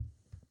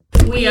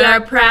We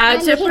are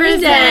proud to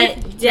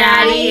present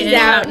Daddy's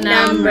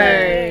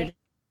Outnumbered.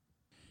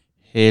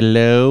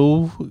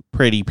 Hello,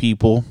 pretty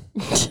people.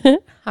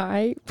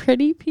 Hi,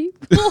 pretty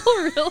people.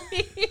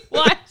 Really?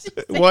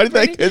 Why did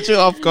that catch you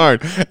off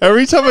guard?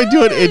 Every time I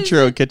do an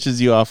intro, it catches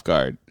you off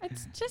guard.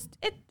 It's just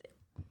it.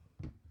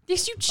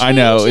 Yes, you change I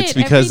know it's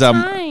because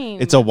every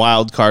time. it's a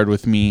wild card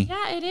with me.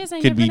 Yeah, it is. I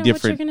Could never be know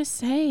different what you're gonna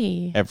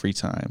say every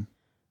time,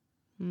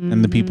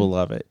 and the people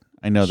love it.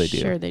 I know they do.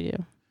 Sure, they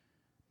do.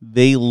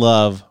 They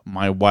love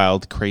my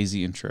wild,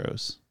 crazy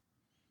intros.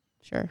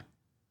 Sure.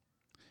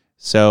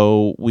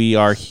 So we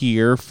are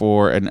here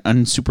for an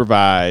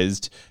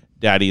unsupervised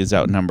Daddy is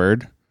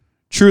Outnumbered.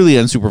 Truly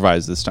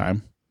unsupervised this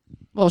time.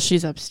 Well,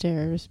 she's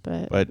upstairs,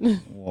 but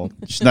Well,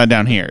 she's not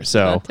down here,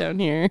 so not down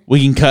here.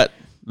 we can cut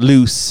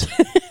loose.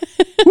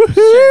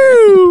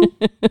 Woohoo!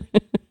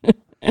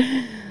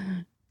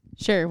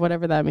 Sure,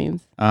 whatever that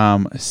means.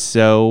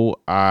 So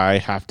I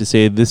have to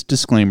say this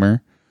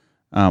disclaimer.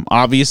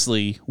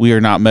 Obviously, we are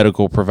not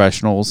medical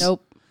professionals.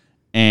 Nope.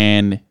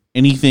 And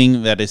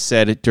anything that is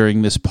said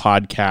during this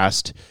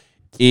podcast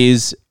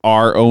is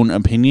our own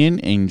opinion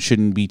and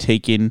shouldn't be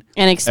taken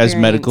as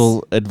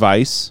medical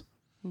advice.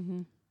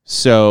 Mm-hmm.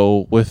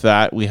 So with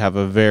that, we have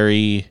a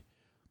very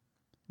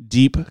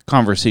deep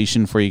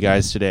conversation for you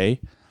guys today.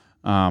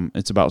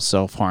 It's about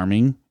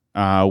self-harming.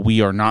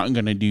 We are not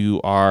going to do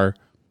our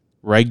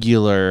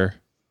regular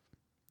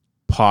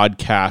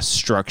podcast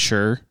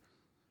structure.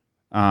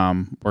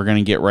 We're going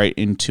to get right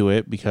into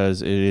it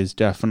because it is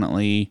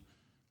definitely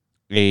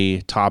a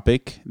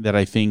topic that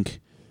I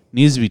think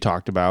needs to be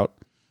talked about.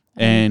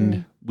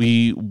 And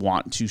we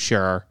want to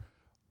share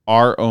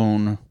our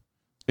own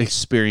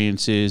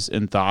experiences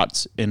and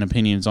thoughts and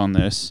opinions on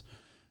this.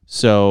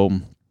 So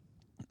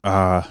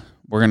we're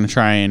going to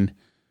try and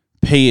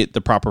pay it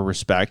the proper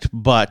respect,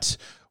 but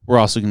we're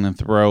also going to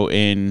throw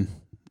in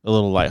a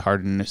little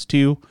lightheartedness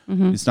too.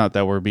 Mm-hmm. It's not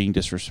that we're being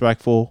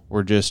disrespectful.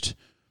 We're just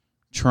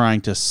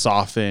trying to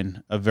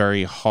soften a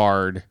very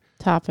hard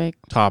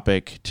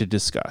topic to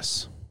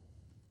discuss.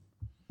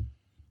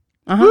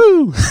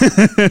 Woo!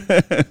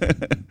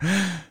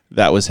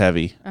 That was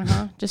heavy.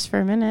 Just for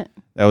a minute.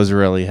 That was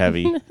really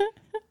heavy.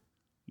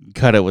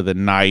 Cut it with a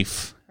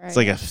knife. Right. It's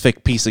like a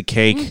thick piece of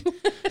cake.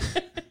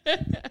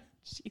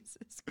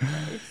 Jesus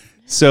Christ.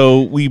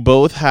 So we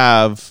both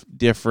have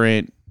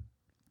different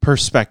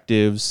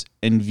perspectives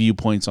and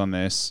viewpoints on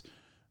this,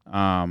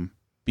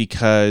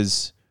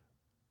 because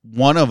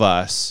one of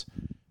us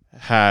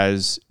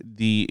has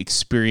the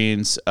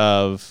experience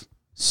of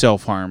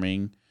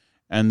self-harming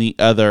and the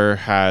other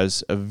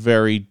has a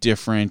very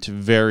different,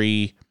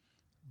 very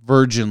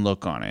virgin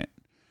look on it.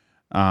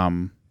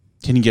 Can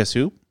you guess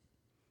who?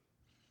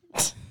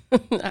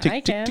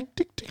 I can.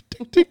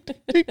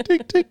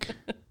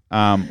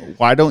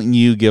 Why don't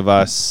you give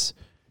us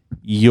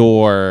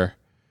your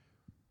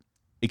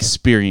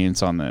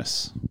experience on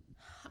this?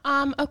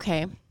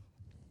 Okay.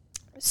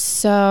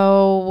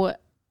 So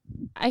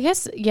I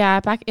guess,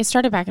 it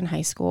started back in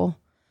high school.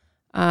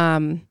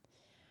 I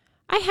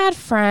had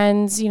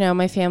friends,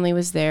 my family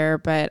was there,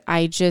 but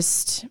I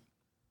just,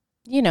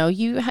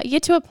 you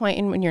get to a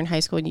point when you're in high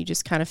school and you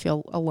just kind of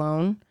feel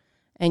alone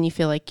and you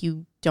feel like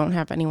you don't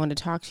have anyone to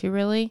talk to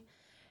really.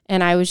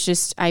 And I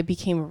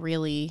became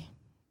really,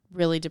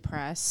 really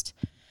depressed.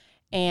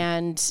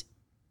 And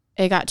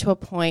it got to a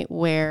point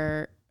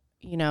where,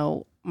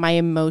 my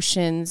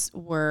emotions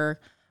were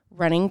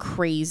running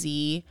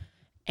crazy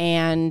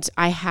and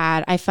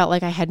I felt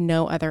like I had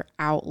no other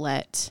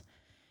outlet.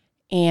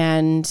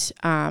 And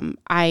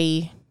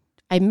I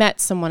met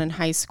someone in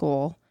high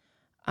school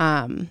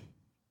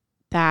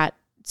that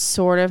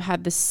sort of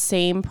had the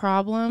same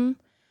problem.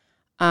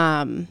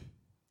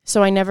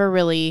 So I never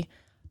really,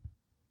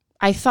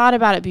 I thought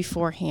about it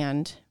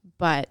beforehand,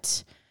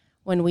 but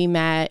when we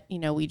met,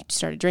 we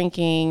started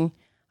drinking.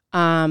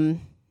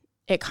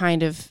 It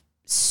kind of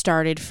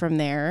started from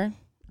there.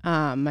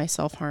 My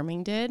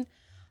self-harming did.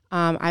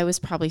 I was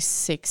probably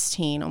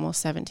 16, almost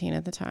 17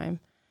 at the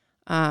time.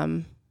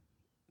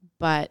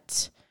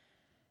 But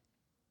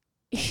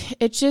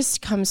it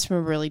just comes from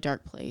a really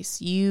dark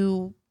place.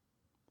 You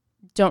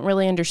don't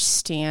really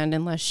understand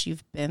unless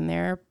you've been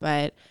there.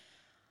 But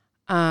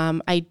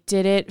I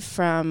did it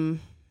from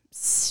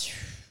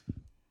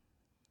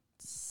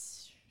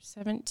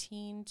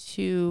 17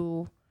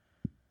 to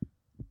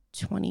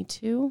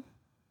 22.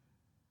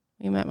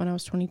 We met when I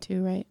was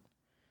 22, right?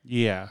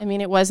 Yeah. I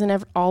mean, it wasn't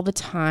ever all the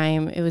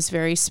time. It was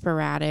very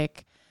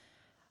sporadic.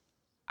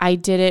 I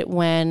did it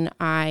when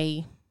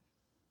I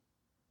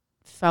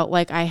felt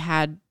like I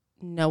had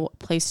no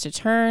place to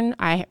turn.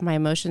 My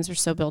emotions were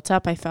so built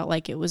up. I felt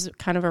like it was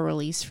kind of a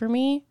release for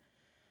me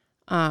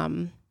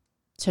to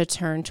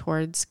turn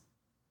towards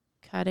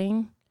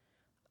cutting.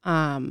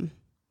 And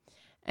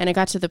it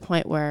got to the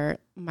point where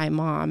my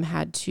mom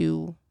had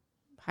to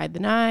hide the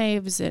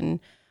knives and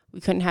we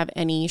couldn't have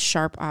any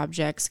sharp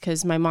objects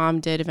because my mom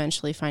did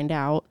eventually find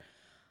out.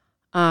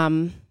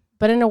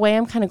 But in a way,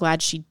 I'm kind of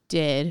glad she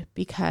did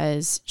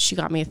because she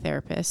got me a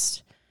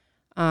therapist.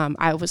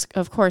 I was,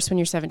 of course, when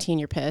you're 17,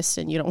 you're pissed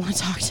and you don't want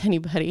to talk to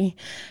anybody.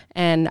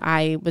 And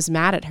I was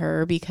mad at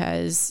her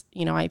because,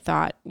 I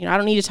thought, I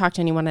don't need to talk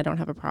to anyone. I don't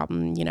have a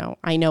problem.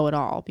 I know it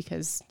all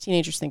because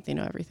teenagers think they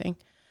know everything.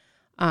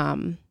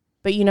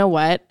 But you know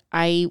what?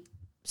 I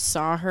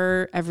saw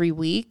her every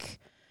week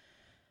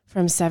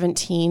from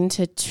 17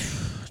 to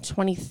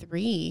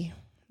 23,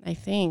 I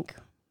think.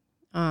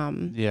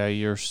 Yeah,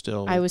 you're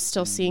still. I was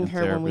still seeing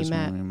her when we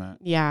met.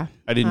 Yeah.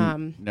 I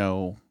didn't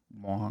know.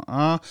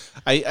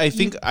 I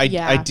think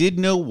I did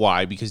know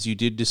why, because you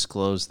did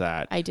disclose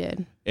that. I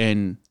did.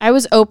 And I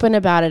was open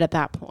about it at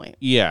that point.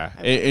 Yeah.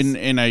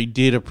 And I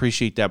did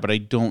appreciate that, but I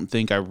don't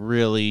think I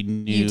really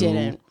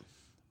knew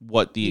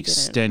what the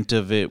extent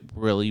of it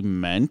really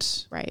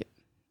meant. Right.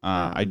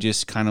 I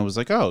just kind of was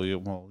like, oh,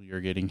 well,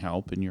 you're getting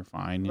help and you're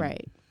fine.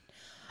 Right.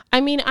 I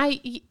mean,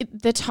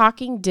 the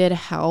talking did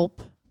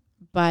help,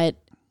 but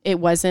it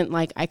wasn't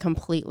like I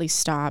completely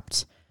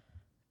stopped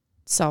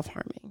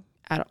self-harming.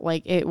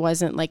 Like, it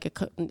wasn't like a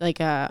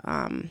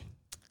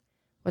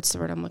what's the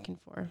word I'm looking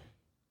for?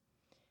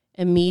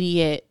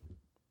 Immediate.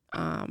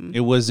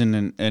 It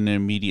wasn't an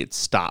immediate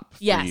stop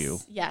for you.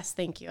 Yes,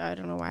 thank you. I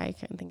don't know why I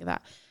couldn't think of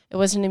that. It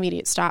was an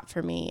immediate stop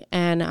for me.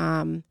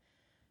 And,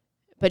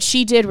 but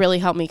she did really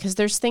help me, because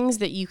there's things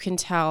that you can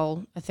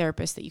tell a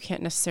therapist that you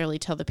can't necessarily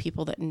tell the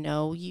people that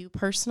know you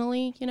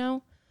personally,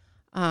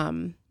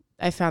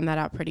 I found that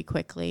out pretty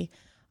quickly.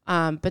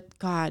 But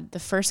God, the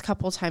first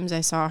couple times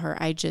I saw her,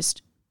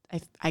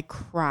 I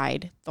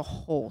cried the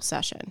whole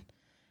session.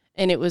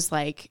 And it was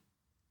like,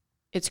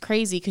 it's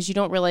crazy because you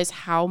don't realize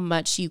how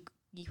much you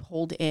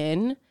hold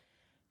in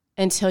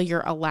until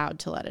you're allowed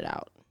to let it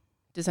out.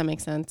 Does that make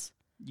sense?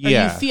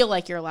 Yeah. Or you feel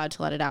like you're allowed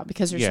to let it out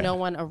because there's no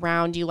one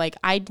around you. Like,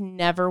 I'd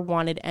never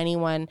wanted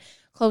anyone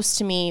close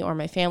to me or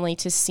my family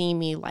to see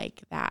me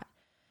like that.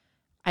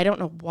 I don't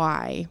know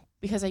why,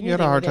 because I knew you had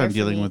a hard time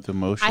dealing with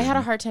emotions. I had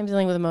a hard time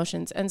dealing with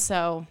emotions. And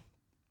so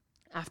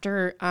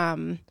after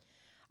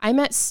I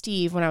met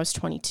Steve when I was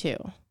 22.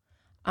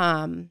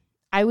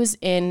 I was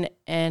in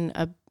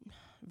a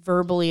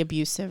verbally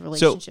abusive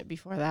relationship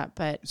before that,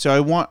 but so I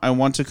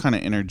want to kind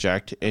of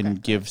interject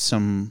and give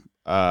some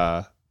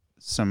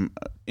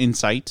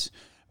insight,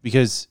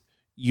 because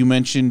you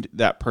mentioned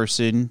that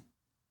person,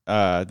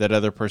 that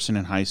other person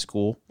in high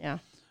school. Yeah.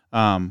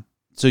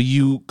 So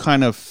you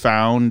kind of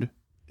found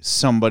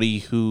somebody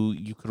who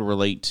you could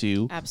relate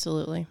to.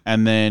 Absolutely.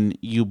 And then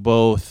you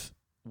both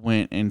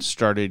went and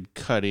started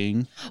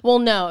cutting. Well,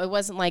 no, it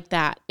wasn't like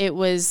that. It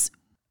was,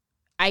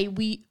 I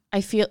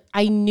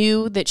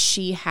knew that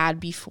she had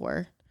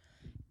before,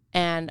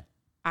 and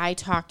I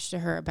talked to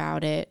her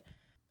about it,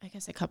 I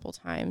guess a couple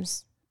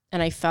times,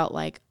 and I felt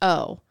like,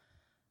 oh,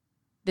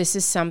 this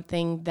is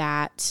something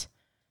that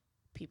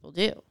people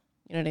do.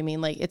 You know what I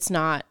mean? Like, it's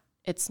not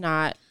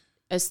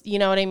as, you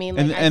know what I mean?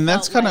 Like, and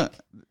that's kind of,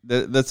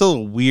 that's a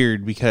little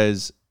weird,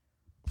 because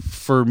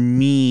for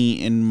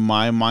me, in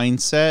my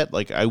mindset,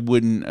 like, I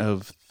wouldn't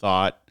have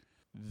thought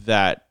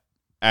that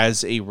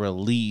as a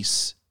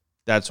release,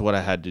 that's what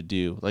I had to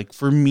do. Like,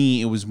 for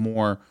me, it was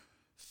more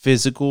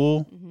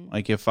physical. Mm-hmm.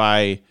 Like, if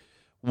I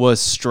was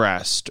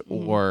stressed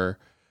or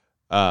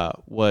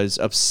was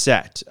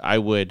upset, I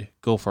would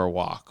go for a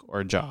walk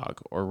or a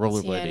jog or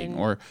rollerblading,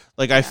 or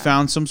like I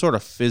found some sort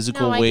of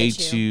physical way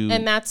to.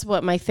 And that's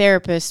what my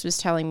therapist was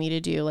telling me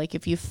to do. Like,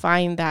 if you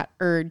find that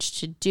urge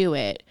to do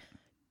it,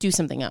 do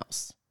something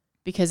else,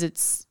 because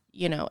it's,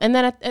 and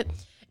then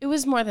it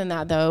was more than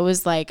that though. It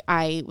was like,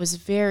 I was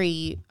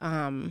very,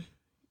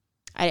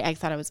 I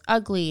thought I was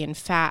ugly and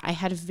fat. I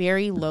had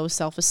very low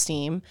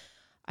self-esteem.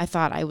 I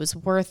thought I was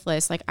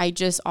worthless. Like,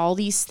 all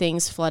these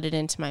things flooded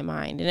into my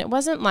mind. And it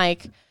wasn't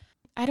like,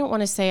 I don't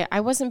want to say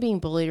I wasn't being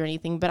bullied or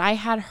anything, but I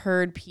had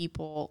heard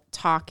people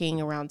talking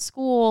around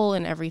school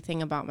and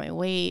everything about my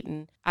weight.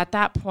 And at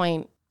that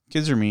point,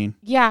 kids are mean.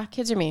 Yeah,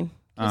 kids are mean.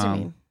 Kids are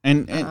mean.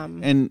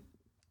 And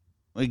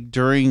like,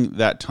 during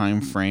that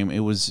time frame, it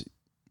was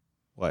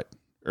what,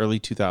 early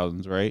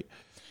 2000s, right?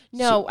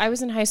 No, I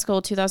was in high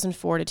school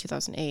 2004 to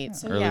 2008.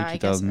 So early 2000s. I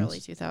guess early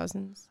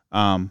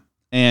 2000s.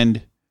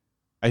 And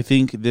I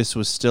think this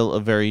was still a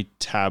very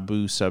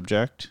taboo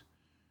subject.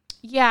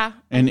 Yeah.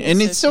 And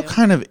it still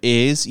kind of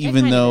is,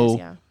 even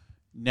though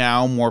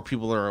now more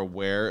people are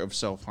aware of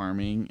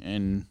self-harming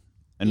and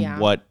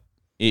what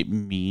it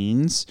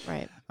means.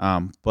 Right.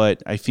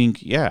 But I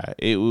think,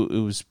 it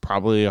was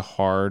probably a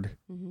hard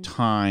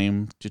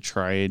time to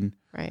try and,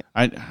 right.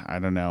 I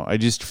don't know. I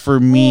just, for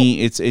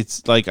me,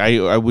 it's like,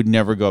 I would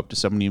never go up to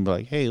somebody and be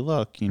like, hey,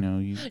 look, it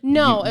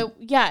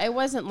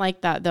wasn't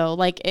like that though.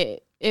 Like,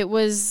 it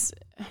was,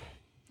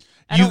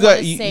 there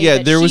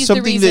was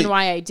something the reason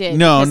why I did.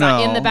 No, in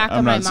the back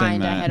of my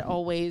mind, I had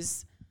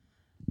always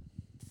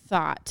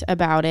thought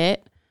about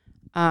it.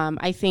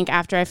 I think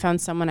after I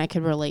found someone I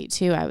could relate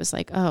to, I was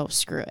like, oh,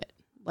 screw it.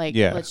 Like,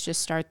 let's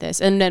just start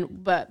this. And then,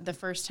 but the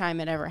first time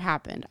it ever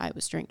happened, I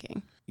was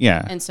drinking.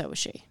 Yeah. And so was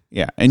she.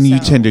 Yeah. And you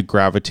tend to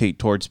gravitate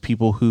towards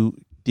people who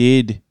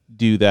did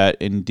do that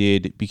and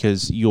did,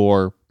 because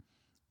your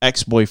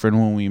ex-boyfriend,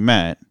 when we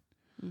met,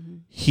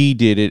 he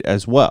did it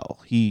as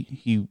well.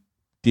 He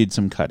did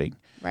some cutting.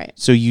 Right.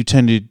 So you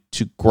tended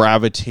to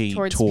gravitate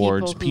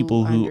towards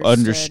people who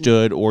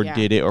understood or Yeah.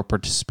 did it or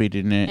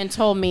participated in it. And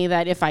told me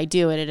that if I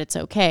do it, it's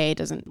okay. It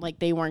doesn't, like,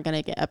 they weren't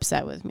going to get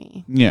upset with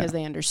me Yeah. because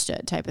they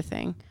understood, type of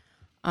thing.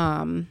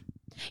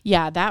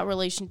 Yeah,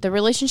 the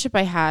relationship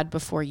I had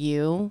before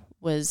you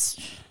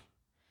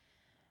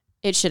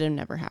it should have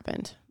never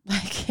happened.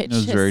 Like, It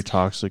was very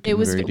toxic. It and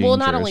was, very well,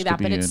 not dangerous only to that,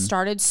 be but it in.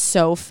 started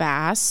so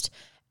fast.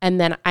 And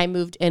then I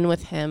moved in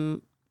with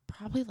him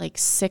probably like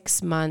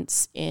 6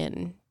 months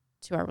in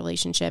to our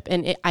relationship.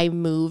 And I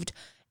moved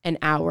an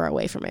hour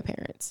away from my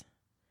parents.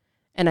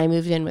 And I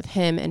moved in with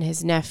him and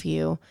his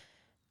nephew.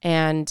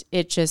 And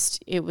it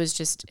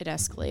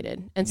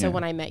escalated. And so Yeah.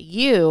 when I met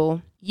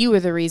you, you were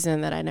the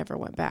reason that I never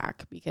went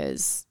back,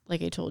 because,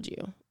 like I told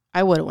you,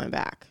 I would have went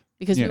back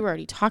because Yeah. we were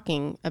already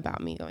talking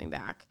about me going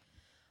back.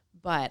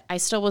 But I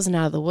still wasn't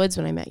out of the woods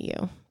when I met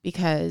you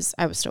because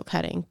I was still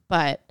cutting.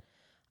 But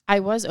I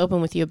was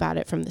open with you about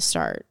it from the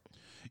start.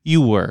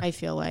 You were. I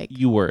feel like.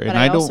 You were. But And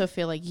I don't. also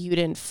feel like you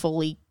didn't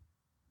fully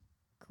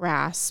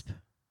grasp.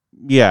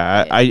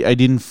 Yeah, I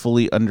didn't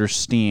fully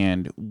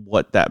understand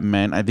what that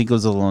meant. I think it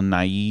was a little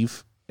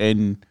naive,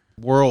 and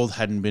world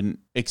hadn't been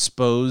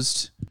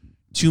exposed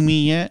to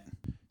me yet.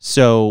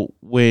 So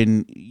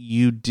when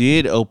you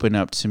did open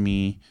up to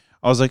me,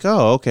 I was like,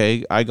 oh,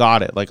 okay, I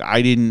got it. Like,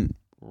 I didn't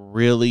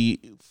really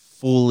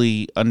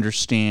fully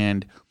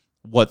understand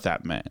what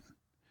that meant.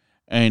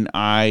 And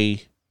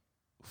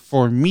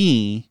for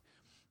me,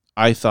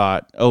 I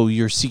thought, oh,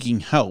 you're seeking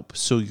help,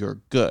 so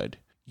you're good.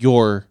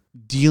 You're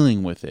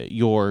dealing with it.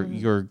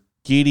 You're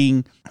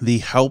getting the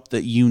help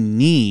that you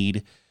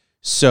need,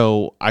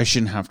 so I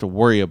shouldn't have to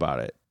worry about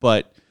it.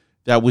 But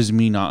that was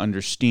me not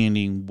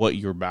understanding what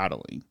you're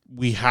battling.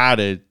 We had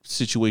a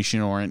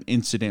situation or an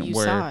incident You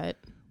saw it.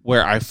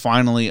 where I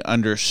finally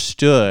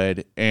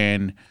understood,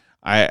 and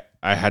I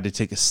had to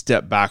take a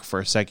step back for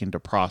a second to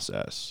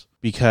process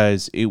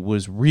because it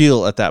was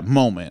real at that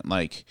moment.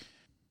 Like,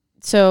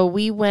 So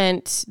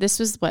this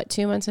was what,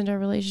 2 months into our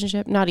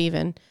relationship? Not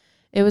even.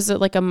 It was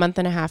like a month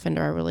and a half into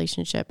our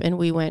relationship, and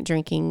we went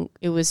drinking.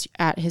 It was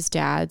at his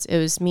dad's. It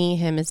was me,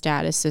 him, his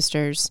dad, his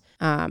sisters.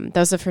 That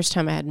was the first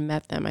time I had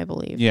met them, I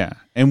believe. yeah.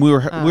 And we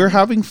were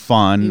having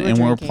fun, we were and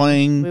we were drinking.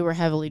 playing We were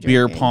heavily drinking.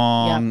 beer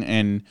pong, Yep.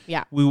 and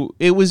Yeah.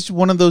 it was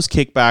one of those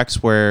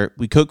kickbacks where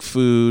we cook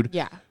food,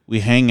 Yeah. we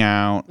hang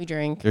out, We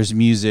drink. there's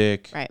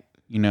music. Right.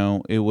 You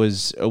know, it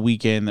was a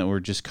weekend that we're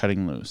just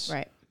cutting loose.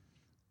 Right.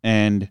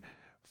 And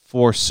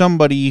for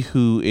somebody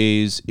who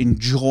is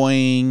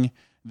enjoying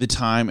the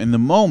time and the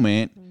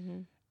moment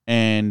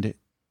and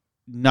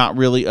not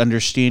really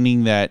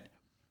understanding that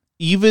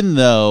even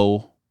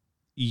though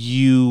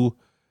you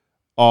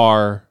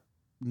are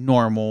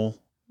normal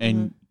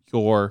and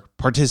you're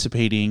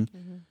participating,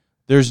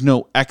 there's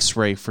no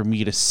x-ray for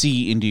me to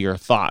see into your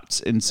thoughts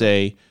and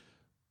say,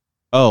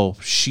 oh,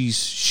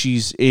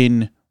 she's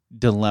in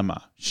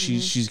dilemma.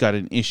 She's got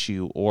an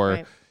issue,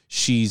 or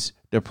she's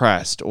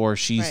depressed, or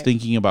she's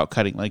thinking about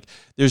cutting. Like,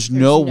 there's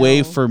no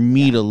way for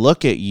me to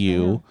look at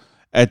you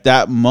at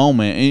that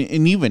moment,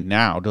 and even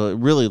now, to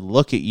really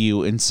look at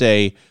you and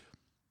say,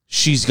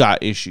 she's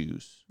got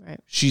issues. Right.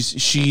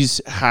 She's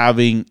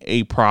having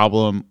a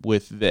problem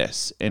with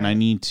this, and I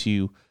need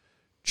to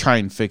try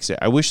and fix it.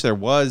 I wish there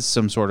was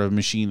some sort of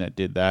machine that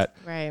did that,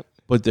 Right.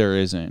 but there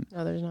isn't.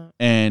 No, there's not.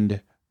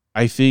 And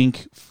I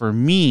think for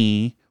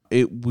me,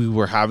 we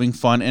were having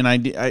fun, and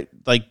I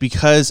like,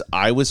 because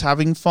I was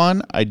having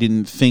fun, I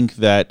didn't think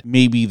that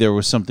maybe there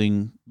was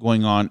something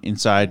going on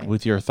inside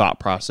with your thought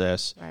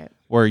process, Right.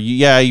 where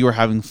you were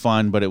having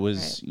fun, but it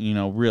was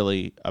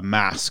really a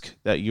mask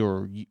that you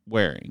were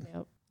wearing.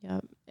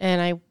 Yep.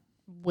 And I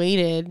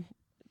waited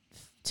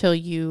till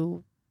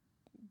you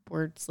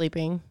were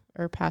sleeping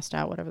or passed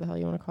out, whatever the hell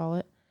you want to call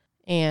it.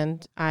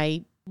 And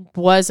I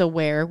was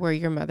aware where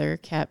your mother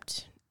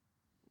kept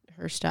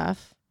her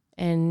stuff.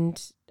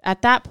 And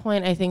at that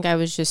point, I think I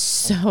was just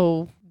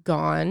so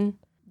gone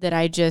that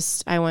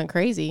I went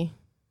crazy,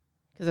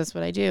 because that's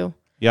what I do.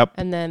 Yep.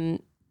 And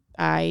then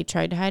I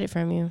tried to hide it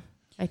from you.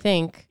 I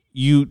think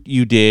You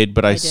did,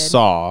 but I did.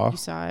 saw. you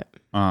saw it.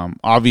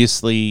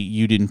 Obviously,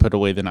 you didn't put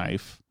away the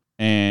knife,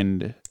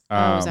 and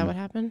Is that what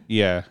happened?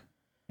 yeah.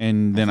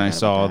 And then I forgot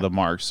saw about the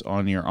marks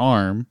on your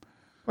arm.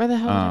 Where the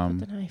hell did I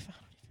put the knife?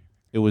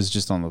 It was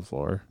just on the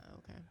floor.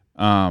 Okay.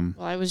 Well,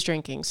 I was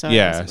drinking, so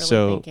yeah. I wasn't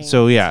really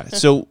thinking.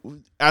 So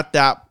at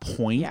that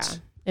point, Yeah,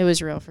 it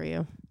was real for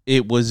you.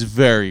 it was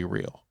very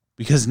real,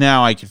 because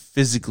now I could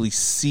physically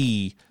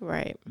see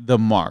Right. the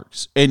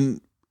marks,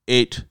 and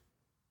it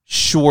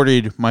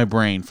shorted my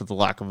brain, for the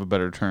lack of a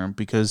better term,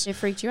 because It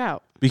freaked you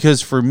out.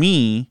 for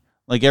me,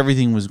 like,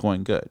 everything was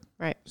going good.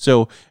 Right.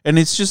 So, and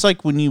it's just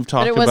like when you've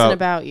talked But it wasn't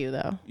about you,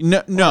 though.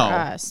 no,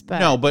 us,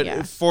 but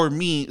yeah. for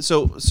me,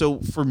 so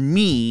for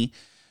me,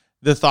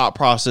 the thought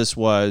process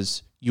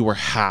was, you were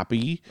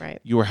happy, Right.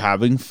 you were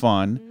having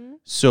fun.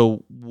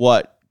 So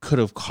what could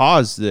have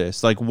caused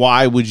this? Like,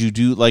 why would you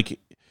do, like,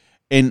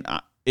 and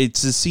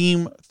it's the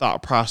same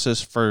thought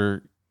process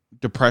for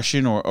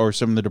depression, or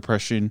some of the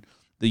depression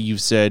that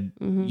you've said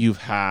you've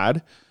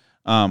had.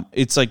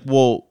 it's like,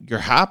 well, you're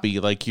happy.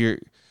 Like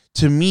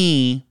to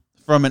me,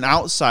 from an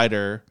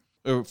outsider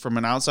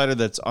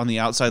that's on the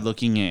outside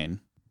looking in,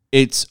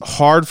 it's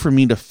hard for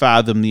me to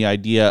fathom the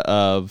idea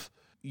of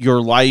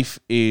your life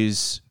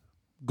is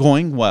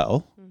going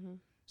well. Mm-hmm.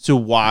 So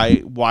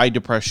why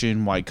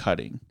depression? Why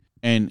cutting?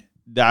 And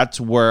that's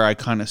where I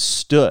kind of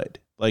stood.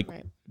 Like,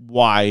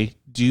 why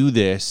do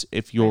this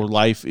if your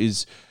life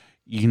is,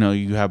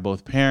 you have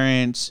both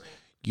parents,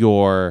 you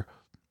don't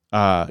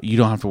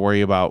have to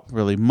worry about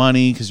really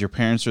money because your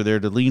parents are there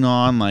to lean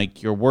on.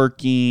 Like, you're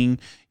working,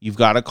 you've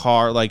got a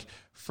car. Like,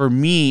 for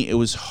me, it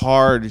was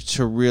hard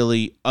to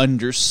really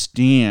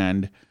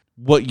understand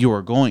what you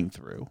were going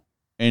through.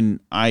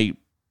 And I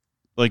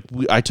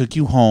took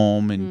you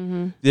home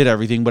and did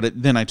everything,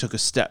 but then I took a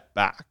step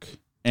back.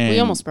 And we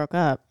almost broke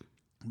up.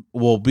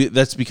 Well,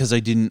 that's because I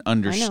didn't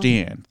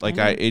understand. I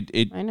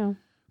know.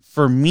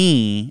 For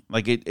me,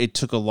 like it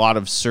took a lot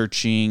of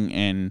searching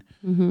and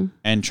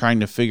trying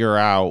to figure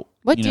out.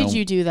 What did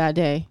you do that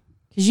day?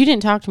 Because you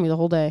didn't talk to me the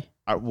whole day.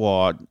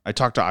 I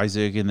talked to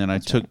Isaac, and then I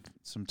took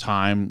some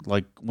time,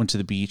 like went to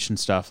the beach and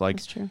stuff. Like,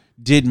 that's true.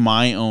 Did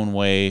my own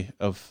way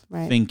of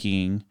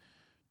thinking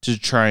to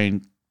try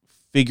and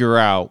figure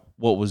out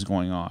what was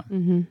going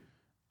on.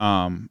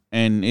 Mm-hmm.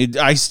 And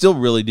I still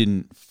really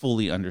didn't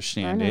fully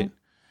understand it.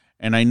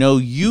 And I know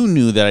you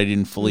knew that I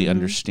didn't fully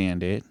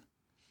understand it,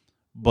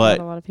 but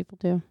a lot of people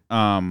do.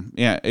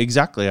 Yeah,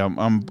 exactly.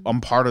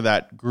 I'm part of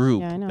that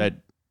group that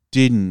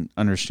didn't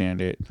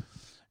understand it.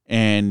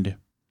 And,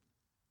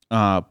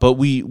 but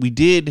we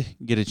did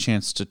get a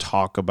chance to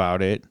talk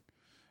about it,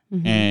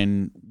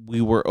 and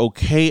we were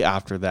okay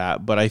after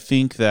that. But I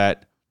think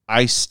that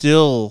I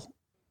still,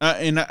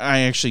 and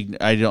I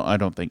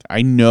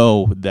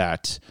know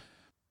that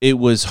it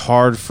was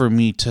hard for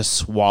me to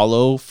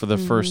swallow for the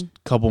first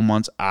couple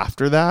months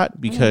after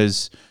that,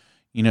 because,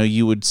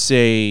 you would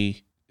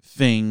say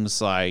things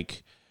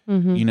like,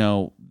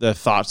 the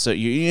thoughts that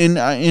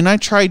and I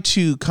tried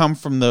to come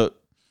from the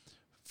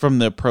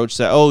approach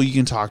that, oh, you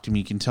can talk to me,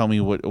 you can tell me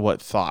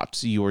what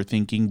thoughts you were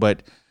thinking,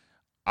 but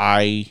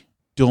I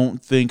don't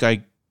think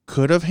I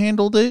could have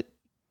handled it,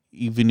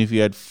 even if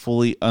you had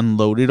fully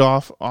unloaded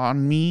off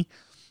on me.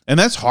 And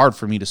that's hard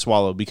for me to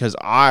swallow, because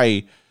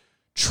I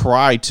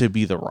try to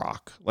be the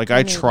rock. Like,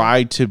 I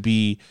try to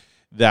be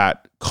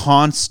that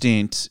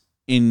constant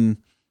in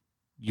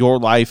your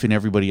life and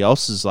everybody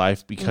else's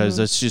life, because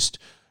that's just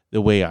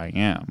the way I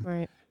am.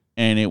 Right.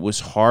 And it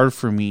was hard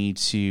for me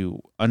to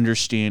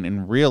understand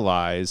and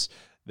realize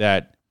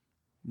that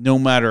no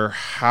matter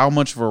how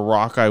much of a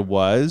rock I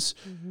was,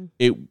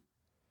 it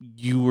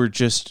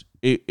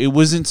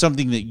wasn't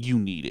something that you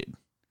needed.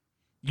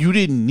 You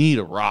didn't need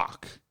a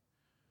rock.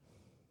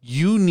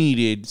 You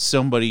needed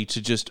somebody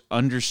to just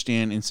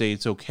understand and say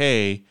it's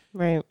okay,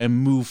 right,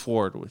 and move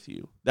forward with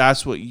you.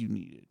 That's what you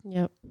needed.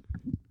 Yep,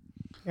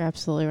 you're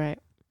absolutely right.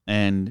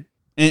 And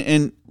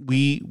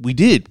we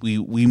did.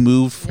 We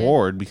moved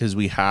forward because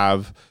we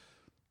have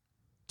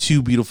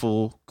two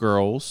beautiful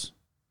girls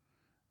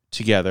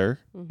together,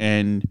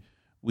 and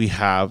we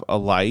have a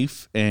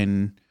life,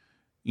 and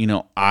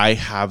I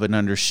have an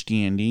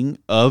understanding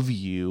of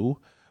you,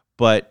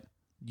 but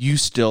you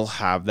still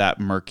have that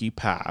murky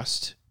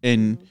past.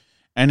 And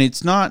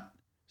it's not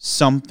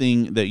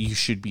something that you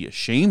should be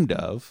ashamed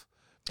of,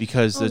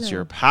 because that's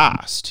your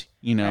past,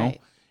 Right.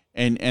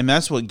 And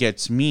that's what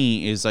gets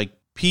me, is like,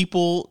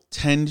 people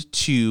tend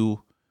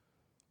to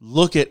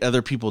look at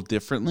other people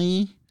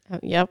differently.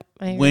 Yep.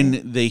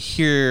 When they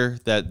hear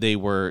that they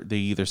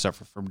either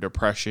suffer from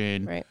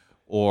depression, right,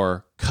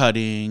 or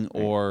cutting,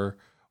 right,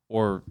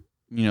 or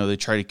they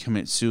try to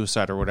commit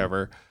suicide or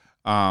whatever.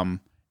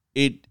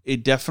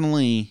 It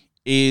definitely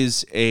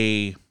is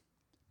a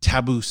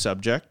taboo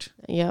subject.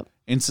 Yep.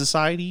 In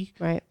society.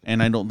 Right.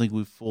 And I don't think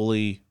we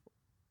fully,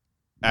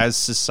 as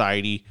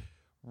society,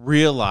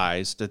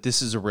 realize that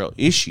this is a real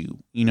issue.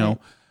 Right.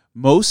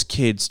 Most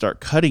kids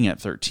start cutting at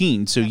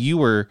 13. So you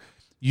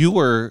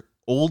were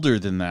older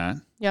than that.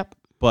 Yep.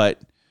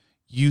 But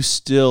you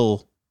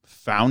still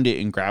found it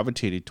and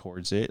gravitated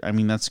towards it. I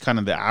mean, that's kind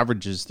of the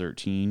average is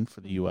 13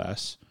 for the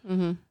US.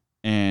 Mm-hmm.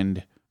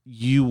 And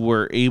you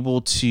were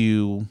able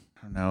to,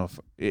 I don't know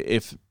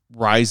if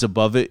rise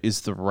above it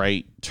is the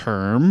right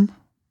term,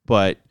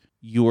 but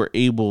you were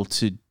able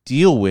to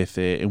deal with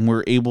it, and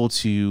we're able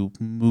to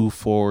move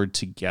forward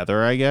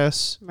together, I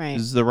guess. Right.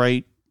 Is the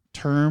right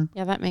term.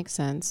 Yeah, that makes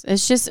sense.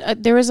 It's just,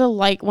 there was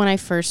when I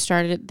first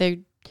started there,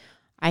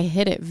 I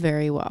hit it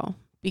very well,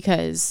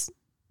 because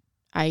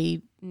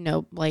I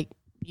know,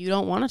 you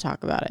don't want to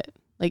talk about it.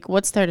 Like,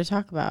 what's there to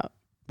talk about?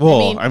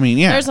 Well, I mean,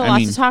 yeah. There's a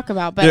lot to talk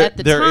about, but at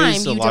the time,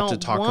 you don't to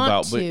talk want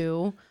about,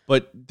 to.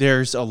 But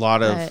there's a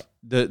lot of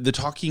the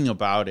talking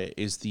about it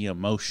is the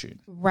emotion,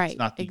 right? It's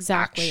not the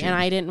exactly. action. And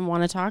I didn't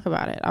want to talk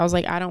about it. I was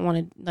like, I don't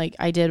want to.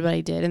 I did what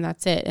I did, and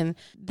that's it. And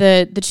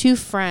the two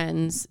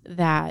friends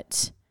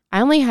that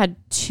I only had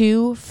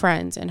 2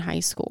 friends in high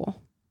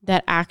school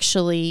that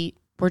actually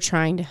were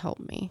trying to help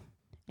me.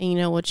 And you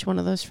know which one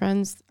of those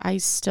friends I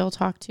still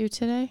talk to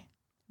today?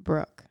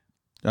 Brooke.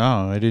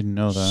 Oh, I didn't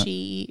know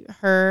that.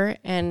 Her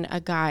and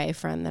a guy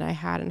friend that I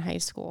had in high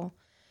school.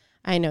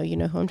 I know you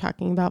know who I'm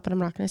talking about, but I'm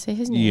not going to say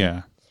his name.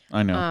 Yeah,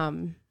 I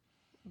know.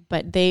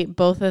 But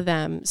both of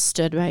them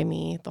stood by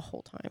me the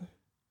whole time,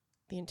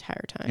 the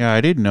entire time. Yeah,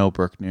 I didn't know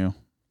Brooke knew.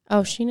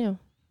 Oh, she knew.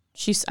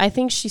 I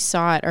think she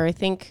saw it, or I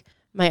think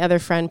my other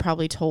friend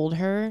probably told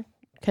her,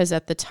 because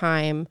at the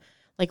time,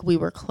 like, we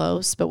were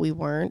close, but we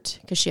weren't,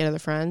 because she had other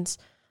friends.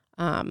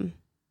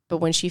 But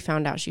when she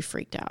found out, she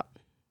freaked out.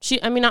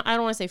 I don't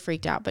want to say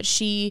freaked out, but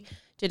she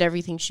did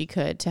everything she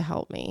could to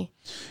help me.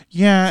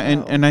 Yeah,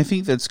 and I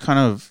think that's kind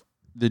of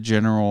the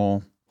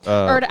general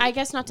or I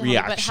guess not to help me,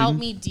 but reaction. help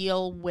me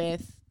deal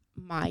with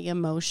my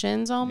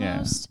emotions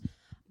almost. Yeah.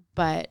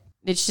 But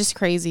it's just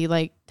crazy,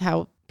 like,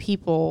 how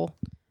people,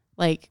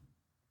 like,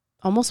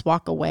 almost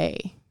walk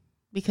away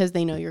because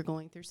they know you're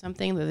going through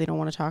something that they don't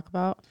want to talk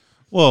about.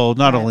 Well,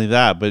 not only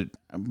that, but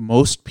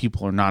most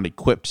people are not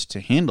equipped to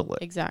handle it.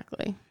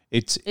 Exactly.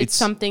 It's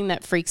something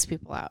that freaks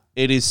people out.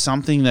 It is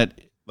something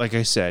that, like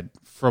I said,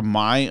 from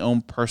my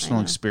own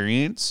personal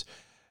experience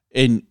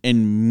and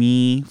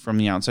me from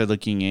the outside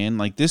looking in,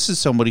 like, this is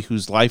somebody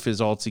whose life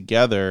is all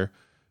together.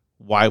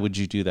 Why would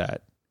you do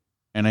that?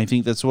 And I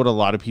think that's what a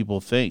lot of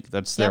people think.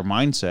 That's their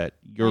mindset.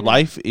 Your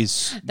life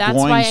is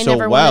going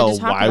so well.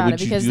 Why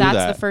would you do that? Because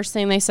that's the first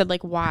thing they said,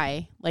 like,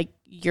 why? Like,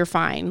 you're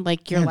fine.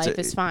 Like, your life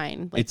is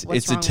fine. Like,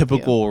 it's a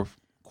typical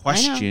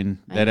question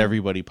that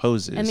everybody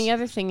poses. And the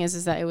other thing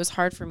is that it was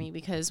hard for me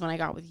because when I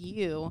got with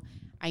you,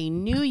 I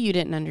knew you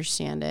didn't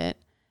understand it.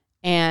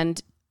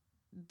 And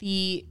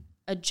the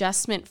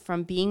adjustment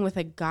from being with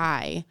a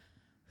guy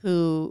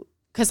who,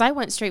 because I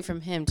went straight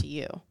from him to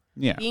you.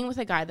 Yeah. Being with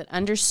a guy that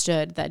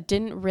understood, that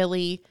didn't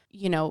really,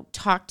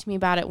 talk to me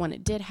about it when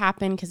it did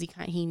happen because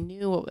he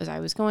knew what I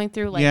was going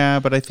through. Like, yeah,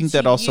 but I think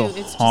that also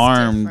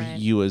harmed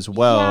you as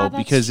well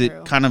because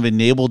it kind of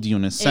enabled you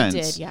in a sense.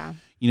 It did, yeah.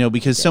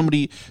 Because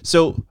somebody.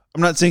 So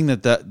I'm not saying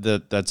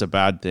that's a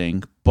bad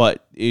thing,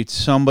 but it's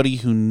somebody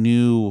who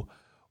knew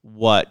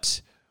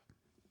what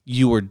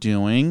you were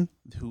doing,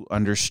 who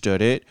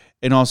understood it,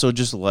 and also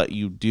just let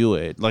you do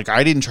it. Like,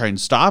 I didn't try and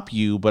stop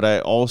you,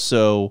 but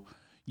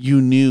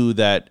you knew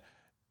that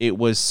it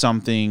was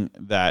something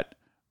that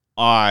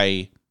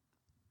I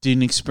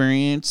didn't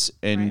experience,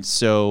 and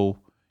so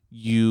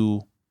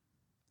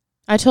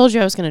I told you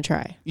I was going to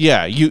try.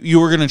 Yeah, you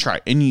were going to try,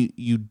 and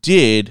you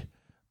did.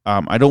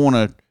 I don't want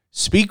to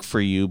speak for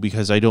you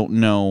because I don't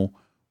know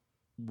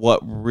what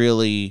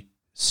really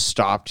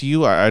stopped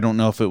you. I don't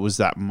know if it was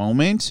that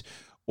moment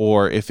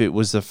or if it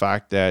was the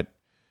fact that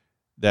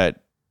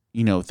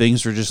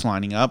things were just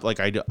lining up. Like,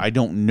 I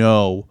don't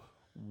know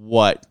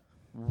what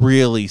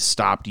really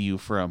stopped you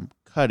from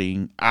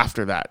cutting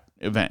after that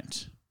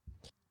event.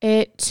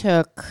 It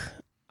took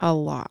a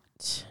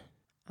lot.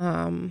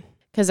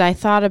 Because I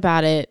thought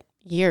about it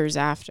years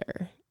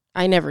after.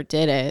 I never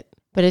did it.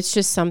 But it's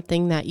just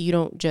something that you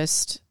don't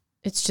just.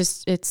 It's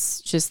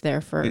just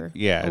there for.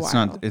 A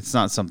while. It's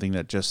not something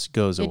that just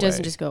goes away. It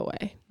doesn't just go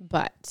away.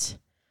 But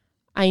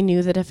I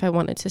knew that if I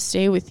wanted to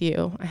stay with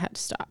you, I had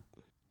to stop,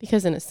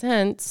 because in a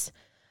sense,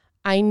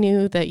 I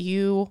knew that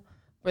you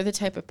were the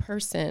type of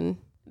person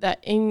that,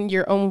 in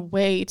your own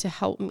way to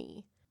help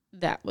me,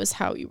 that was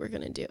how you were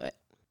going to do it.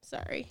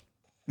 Sorry.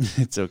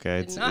 It's okay.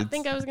 I did not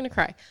think I was going to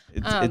cry.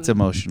 It's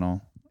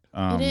emotional.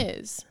 It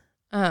is.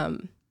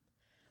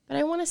 But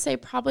I want to say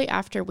probably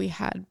after we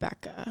had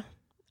Becca,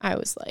 I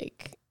was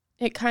like,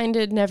 it kind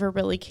of never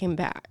really came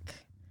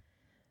back.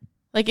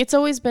 Like, it's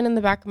always been in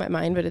the back of my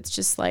mind, but it's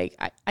just like,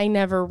 I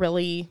never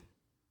really,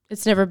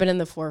 it's never been in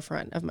the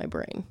forefront of my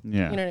brain.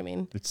 Yeah. You know what I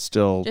mean? It's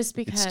still, just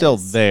because it's still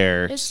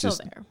there. It's still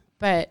there,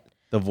 but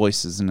the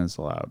voice isn't as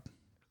loud.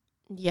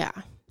 Yeah,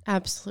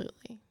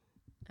 absolutely.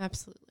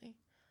 Absolutely.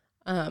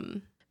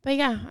 But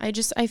yeah,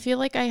 I feel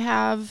like I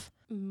have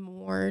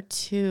more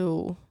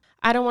to,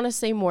 I don't want to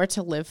say more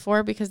to live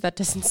for because that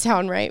doesn't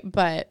sound right,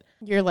 but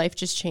your life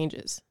just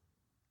changes.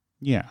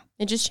 Yeah.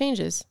 It just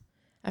changes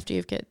after you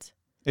have kids.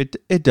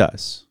 It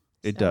does.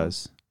 It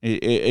does.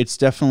 It's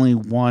definitely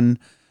one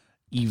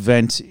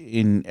event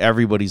in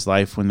everybody's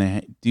life when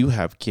they do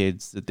have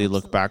kids that they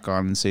look back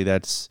on and say,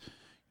 that's,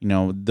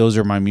 those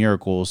are my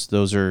miracles.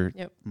 Those are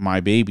my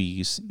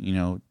babies.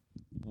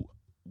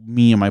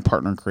 Me and my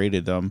partner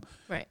created them.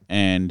 Right.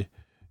 And,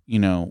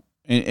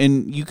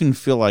 and you can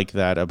feel like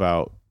that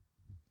about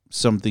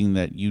something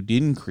that you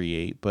didn't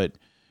create, but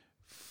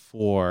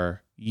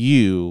for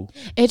you.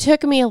 It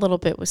took me a little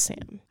bit with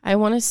Sam. I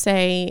want to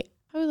say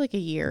probably like a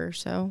year or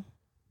so.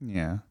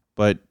 Yeah.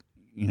 But,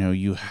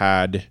 you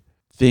had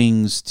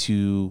things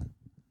in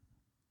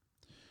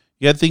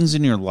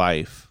your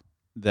life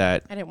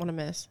that I didn't want to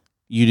miss.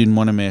 You didn't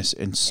want to miss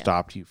and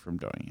stopped you from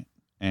doing it.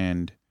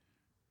 And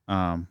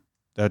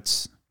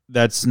that's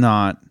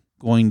not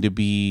going to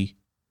be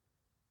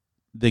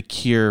the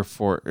cure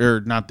for,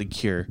 or not the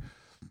cure.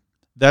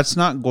 That's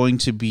not going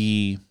to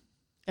be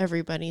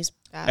everybody's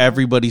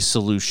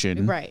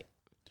solution. Right.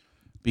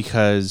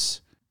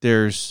 Because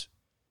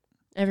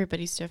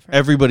everybody's different.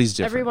 Everybody's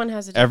different. Everyone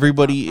has a different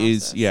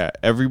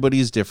everybody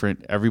is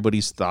different.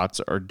 Everybody's thoughts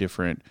are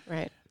different.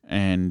 Right.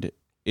 And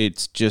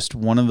it's just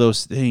one of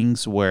those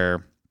things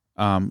where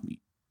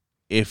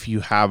if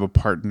you have a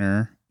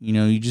partner,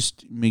 you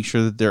just make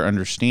sure that they're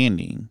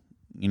understanding.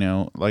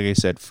 Like I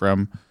said,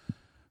 from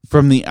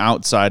the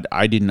outside,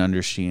 I didn't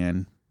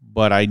understand,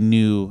 but I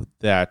knew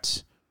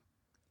that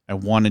I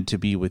wanted to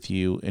be with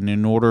you. And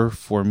in order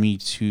for me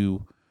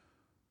to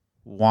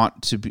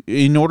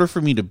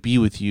be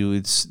with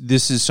you,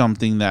 this is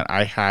something that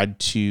I had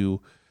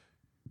to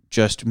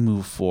just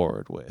move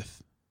forward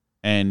with.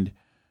 And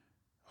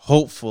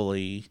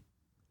hopefully,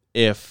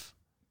 if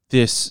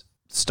this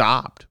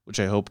stopped, which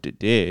I hoped it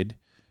did,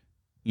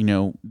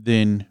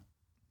 then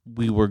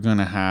we were going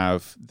to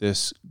have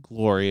this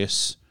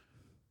glorious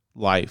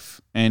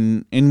life.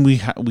 And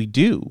we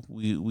do.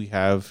 We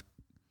have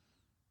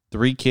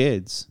 3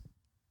 kids.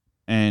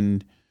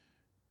 And,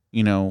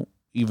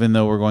 even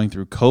though we're going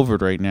through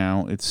COVID right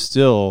now, it's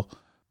still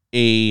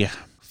a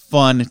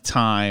fun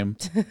time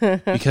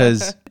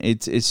because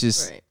it's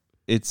just, right.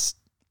 It's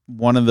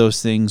one of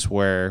those things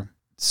where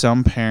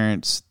some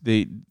parents,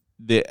 the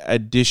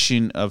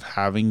addition of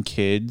having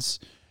kids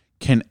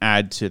can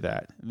add to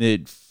that.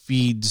 It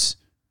feeds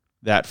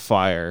that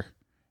fire.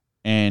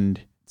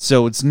 And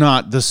so it's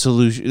not the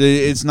solution.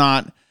 It's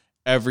not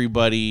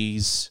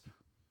everybody's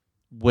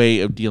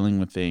way of dealing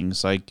with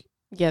things. Like,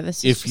 yeah,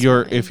 this is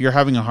if you're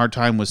having a hard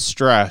time with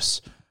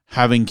stress,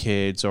 having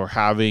kids or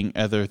having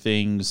other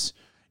things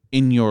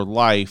in your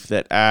life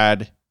that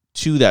add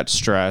to that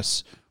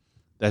stress,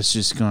 that's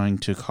just going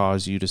to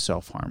cause you to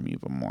self-harm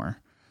even more.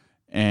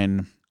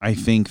 And I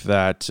think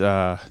that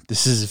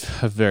this is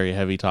a very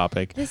heavy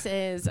topic. This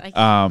is.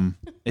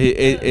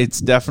 It's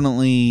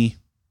definitely,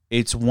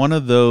 it's one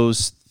of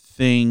those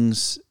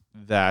things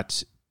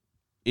that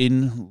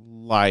in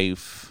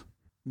life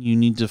you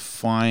need to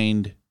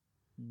find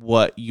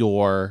what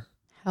your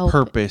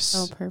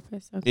purpose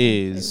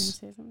is.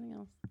 Say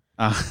something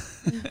else.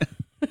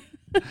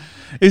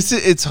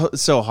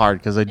 It's so hard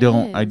because I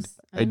don't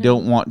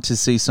want to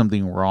say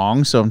something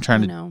wrong, so I'm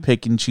trying to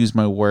pick and choose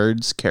my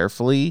words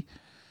carefully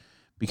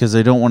because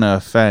I don't want to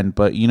offend.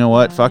 But you know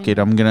what? Fuck it.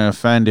 I'm gonna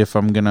offend if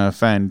I'm gonna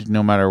offend,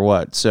 no matter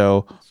what.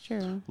 So that's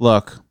true.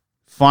 Look,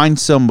 find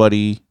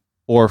somebody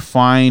or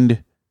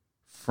find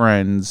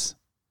friends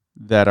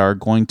that are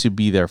going to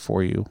be there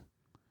for you.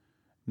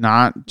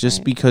 Not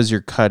just because you're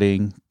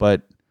cutting,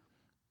 but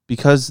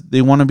because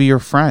they want to be your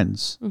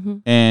friends. Mm-hmm.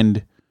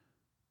 And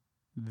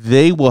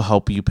they will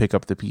help you pick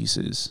up the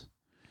pieces.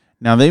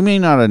 Now, they may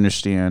not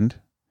understand.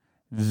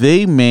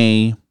 They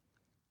may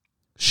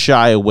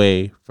shy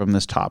away from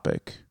this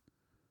topic,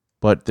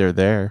 but they're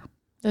there.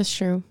 That's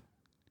true.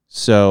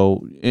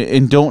 So,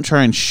 and don't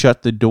try and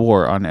shut the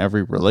door on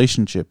every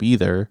relationship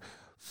either.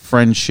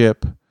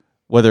 Friendship,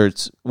 whether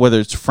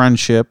it's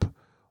friendship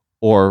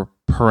or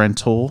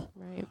parental,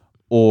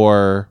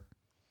 or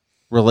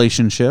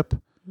relationship,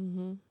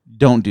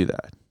 don't do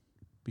that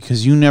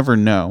because you never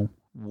know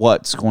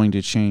what's going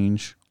to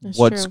change,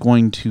 what's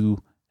going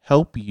to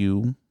help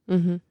you,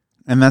 and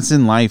that's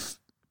in life,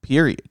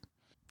 period.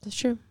 That's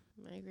true.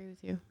 I agree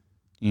with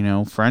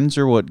you. Friends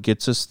are what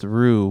gets us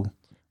through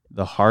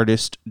the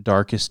hardest,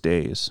 darkest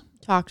days.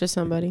 Talk to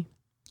somebody.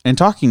 And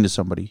talking to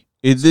somebody.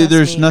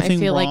 There's nothing wrong. I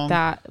feel like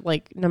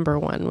that, number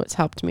one, what's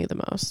helped me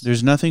the most.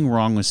 There's nothing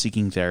wrong with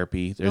seeking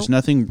therapy. There's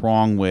nothing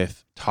wrong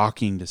with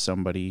talking to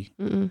somebody,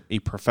 a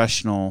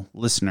professional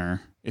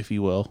listener, if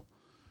you will,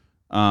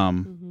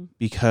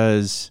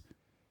 because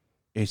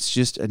it's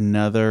just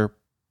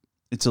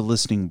it's a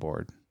listening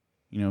board.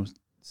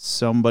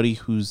 Somebody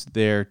who's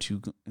there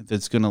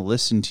that's going to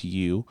listen to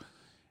you,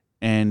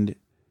 and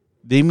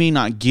they may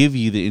not give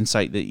you the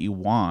insight that you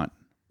want,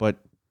 but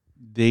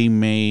they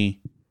may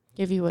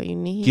give you what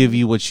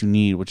you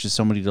need, which is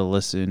somebody to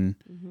listen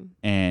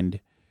and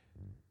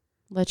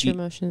let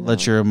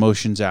your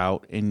emotions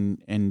out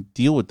and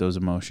deal with those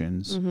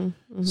emotions.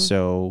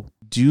 So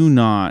do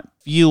not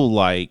feel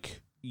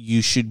like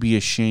you should be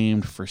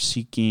ashamed for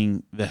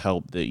seeking the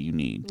help that you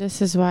need.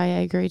 This is why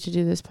I agreed to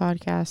do this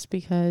podcast,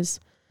 because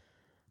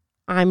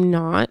I'm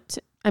not.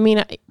 I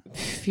mean,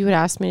 if you would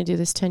ask me to do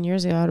this 10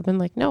 years ago, I would have been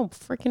like, no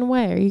freaking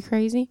way. Are you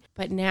crazy?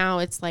 But now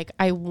it's like,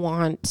 I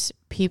want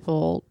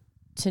people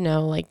to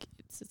know, like,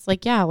 it's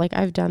like, yeah, like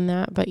I've done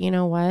that, but you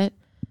know what?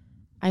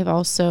 I've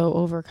also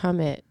overcome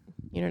it.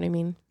 You know what I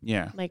mean?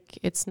 Yeah. Like,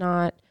 it's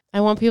not,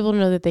 I want people to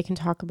know that they can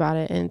talk about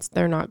it and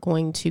they're not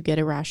going to get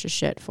a rash of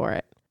shit for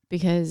it,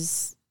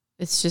 because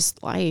it's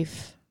just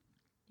life,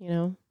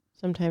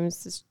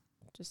 sometimes it's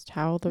just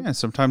how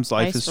sometimes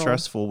life is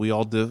stressful. We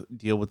all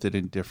deal with it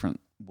in different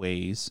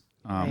ways.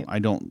 Right.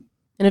 And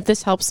if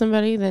this helps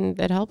somebody, then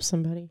that helps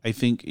somebody. I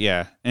think,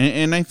 yeah.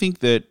 And I think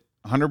that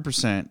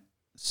 100%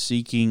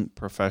 seeking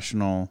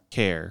professional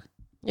care.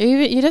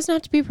 It doesn't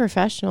have to be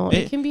professional.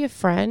 It can be a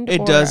friend. It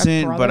or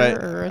doesn't, a but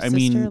or a sister,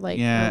 mean, like,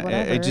 yeah, or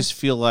whatever. I just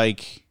feel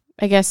like,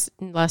 I guess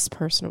less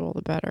personable,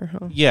 the better,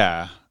 huh?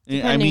 Yeah.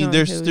 Depending on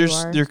who you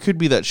are. There could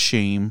be that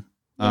shame.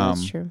 Yeah,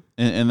 that's true.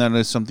 And that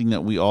is something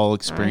that we all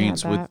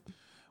experience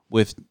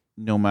with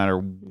no matter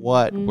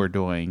what we're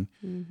doing,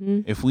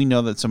 if we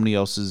know that somebody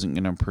else isn't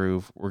going to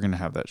improve, we're going to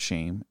have that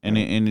shame.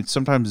 And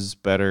sometimes it's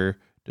better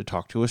to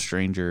talk to a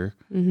stranger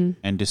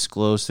and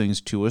disclose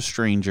things to a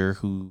stranger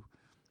who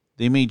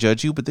they may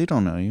judge you, but they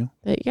don't know you.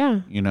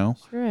 Yeah. You know?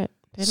 Screw it.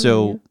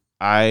 So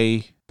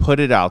I put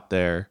it out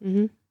there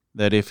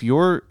that if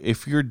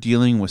you're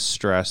dealing with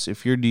stress,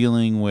 if you're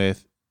dealing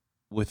with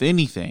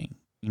anything,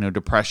 you know,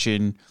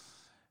 depression,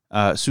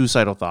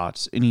 suicidal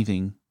thoughts,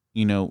 anything,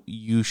 you know,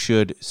 you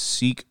should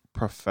seek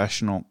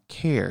professional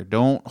care.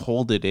 Don't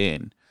hold it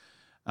in.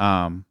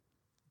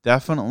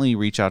 Definitely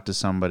reach out to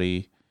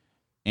somebody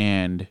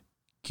and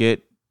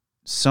get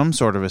some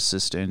sort of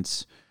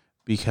assistance,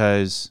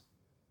 because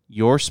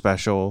you're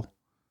special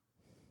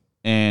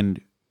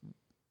and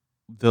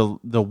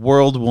the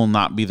world will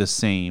not be the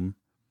same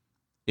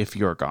if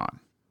you're gone.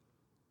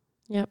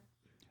 Yep.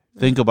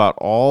 Think about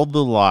all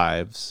the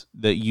lives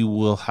that you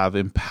will have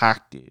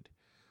impacted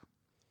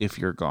if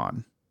you're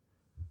gone.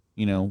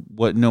 You know,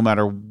 no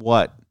matter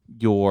what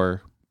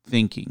you're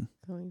thinking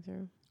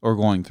or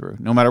going through,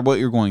 no matter what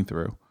you're going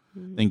through.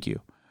 Thank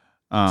you.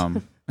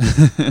 No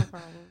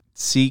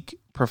Seek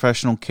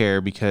professional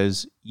care,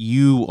 because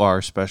you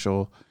are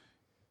special.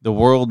 The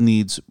world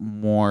needs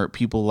more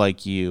people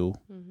like you,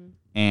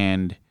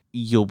 and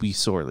you'll be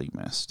sorely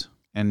missed.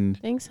 And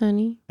thanks,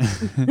 honey.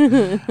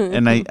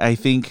 and I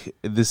think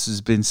this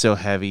has been so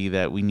heavy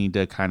that we need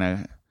to kind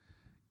of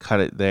cut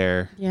it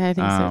there. Yeah, I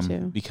think so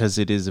too. Because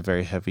it is a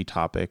very heavy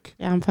topic.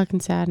 Yeah, I'm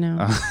fucking sad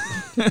now.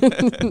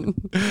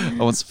 I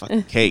want some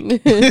fucking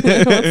cake.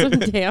 I want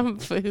some damn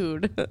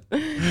food.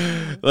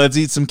 Let's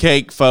eat some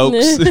cake,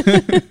 folks.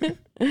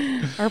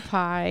 Or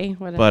pie,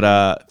 whatever.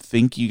 But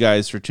thank you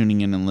guys for tuning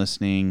in and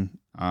listening.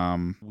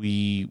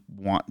 We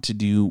want to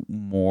do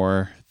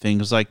more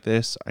things like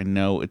this. I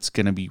know it's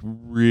going to be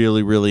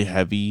really, really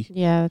heavy.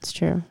 Yeah, that's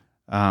true.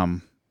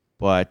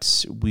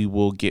 But we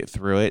will get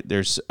through it.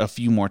 There's a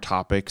few more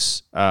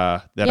topics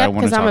that I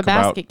want to talk about. Because I'm a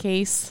basket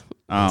case.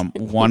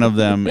 One of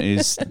them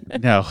is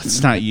no,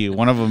 it's not you.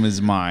 One of them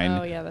is mine.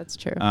 Oh yeah, that's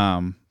true.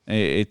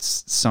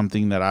 It's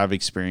something that I've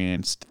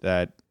experienced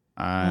that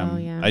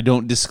yeah. I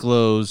don't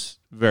disclose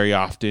very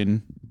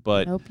often,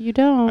 but Hope you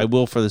don't. I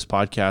will for this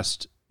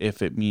podcast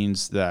if it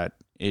means that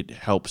it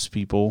helps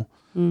people.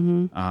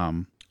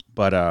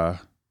 But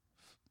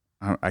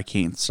I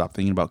can't stop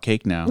thinking about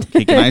cake now.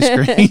 Cake and ice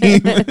cream.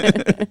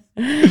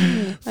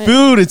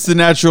 Food, it's the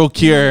natural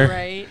cure.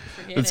 Right.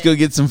 Let's go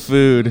get some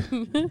food.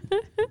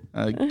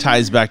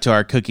 Ties back to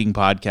our cooking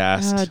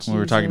podcast when we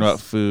were talking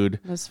about food.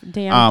 Those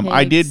damn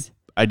pigs.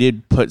 I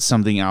did put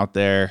something out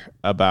there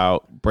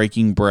about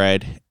breaking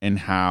bread and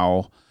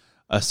how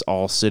us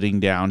all sitting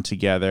down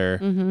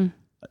together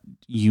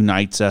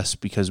unites us,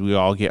 because we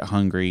all get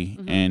hungry.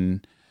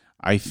 And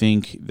I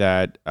think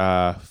that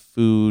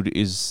food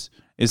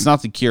it's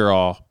not the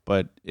cure-all,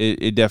 but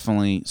it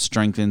definitely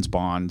strengthens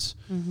bonds.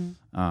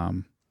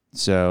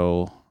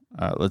 So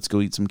let's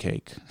go eat some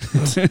cake.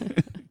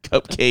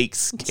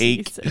 Cupcakes,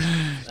 cake,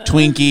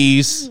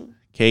 Twinkies,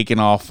 cake in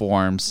all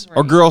forms. Right.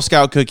 Or Girl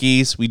Scout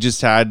cookies. We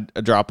just had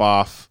a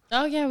drop-off.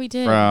 Oh, yeah, we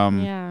did.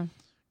 From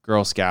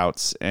Girl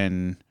Scouts,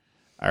 and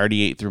I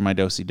already ate through my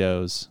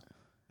Do-si-dos.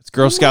 It's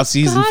Girl Scout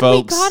season,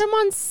 folks. We got them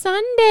on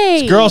Sunday.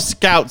 It's Girl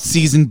Scout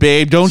season,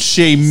 babe. Don't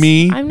shame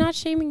me. I'm not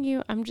shaming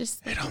you. I'm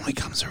just... It only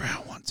comes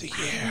around once a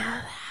year. I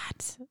know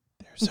that.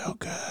 They're so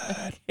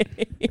good.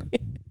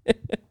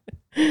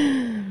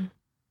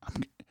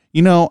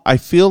 You know, I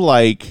feel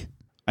like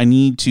I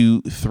need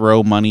to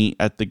throw money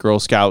at the Girl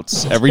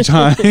Scouts every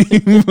time.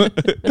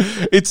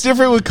 It's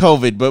different with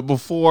COVID, but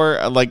before,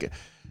 like...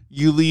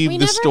 You leave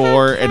the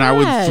store and I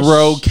would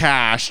throw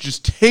cash.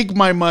 Just take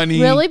my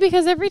money. Really?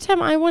 Because every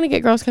time I want to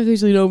get Girl Scouts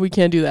cookies, no, we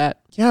can't do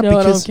that. Yeah, no, because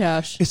I don't have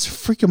cash. It's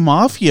freaking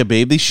mafia,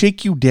 babe. They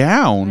shake you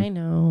down. I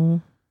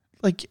know.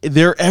 Like,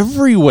 they're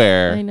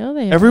everywhere. I know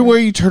they are. Everywhere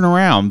you turn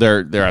around.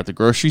 They're at the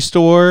grocery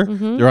store.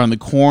 They're on the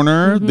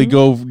corner. They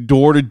go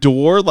door to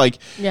door. Like,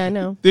 yeah, I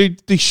know. They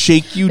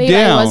shake you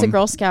down. I was a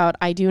Girl Scout.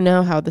 I do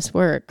know how this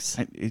works.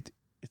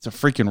 It's a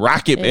freaking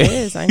racket, babe. It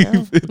is, I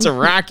know. It's a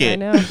racket. I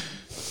know.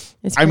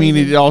 I mean,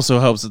 it also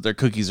helps that their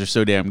cookies are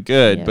so damn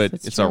good, but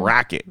it's true. A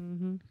racket.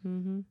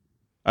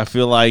 I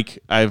feel like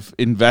I've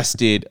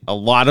invested a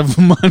lot of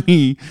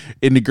money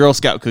into Girl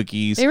Scout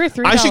cookies. They were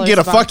 $3 I should get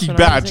a fucking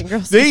badge.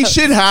 They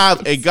should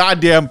have a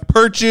goddamn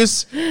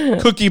purchase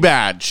cookie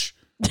badge.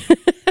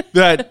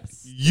 That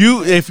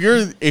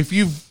if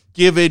you've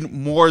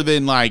given more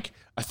than like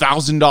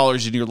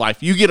 $1,000 in your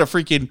life, you get a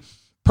freaking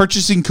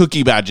purchasing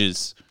cookie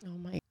badges. Oh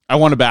my! I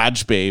want a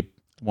badge, babe.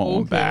 I want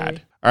one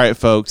bad. All right,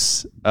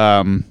 folks.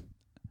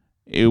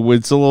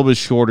 It's a little bit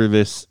shorter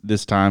this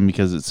time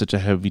because it's such a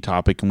heavy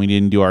topic and we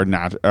didn't do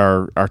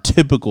our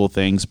typical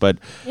things. But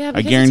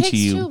I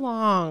guarantee you, too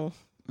long.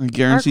 I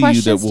guarantee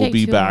you that we'll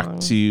be back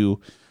to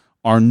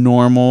our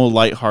normal,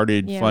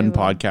 lighthearted, fun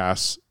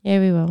podcasts. Yeah,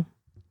 we will.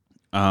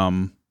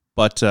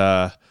 But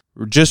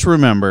just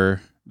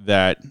remember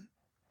that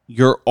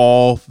you're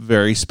all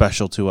very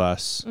special to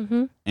us,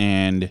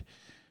 and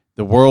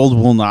the world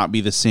will not be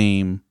the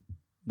same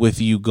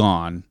with you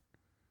gone.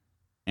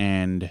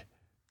 And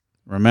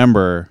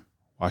remember,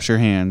 wash your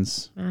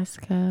hands.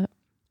 Mask up.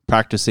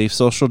 Practice safe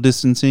social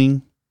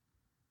distancing.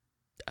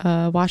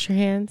 Wash your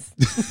hands.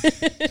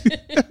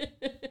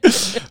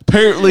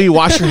 Apparently,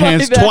 wash your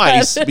hands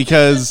twice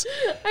because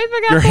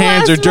your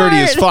hands are dirty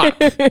as fuck.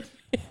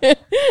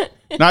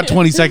 Not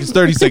 20 seconds,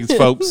 30 seconds,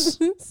 folks.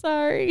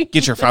 Sorry.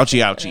 Get your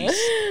Fauci ouchies.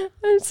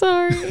 I'm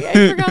sorry.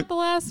 I forgot the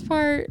last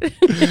part.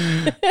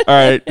 All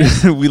right.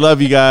 We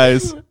love you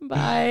guys.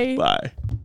 Bye. Bye.